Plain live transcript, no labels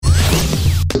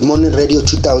Good morning, Radio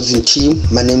 2000 team.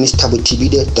 My name is Thabo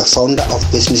Tibide, the founder of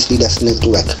Business Leaders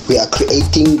Network. We are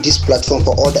creating this platform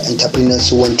for all the entrepreneurs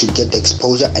who want to get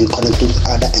exposure and connect with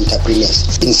other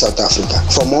entrepreneurs in South Africa.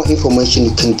 For more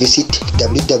information, you can visit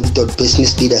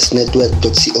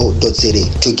www.businessleadersnetwork.co.za.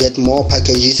 To get more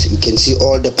packages, you can see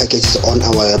all the packages on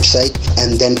our website.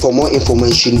 And then for more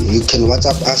information, you can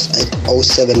WhatsApp us at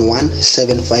 071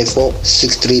 754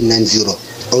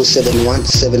 6390.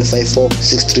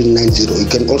 071-754-6390. You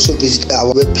can also visit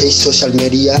our webpage. Social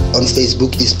media on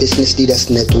Facebook is Business Leaders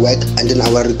Network, and then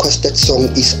our requested song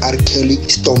is R. Kelly,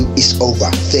 Storm is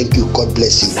Over. Thank you. God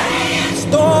bless you.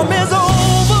 Storm is over.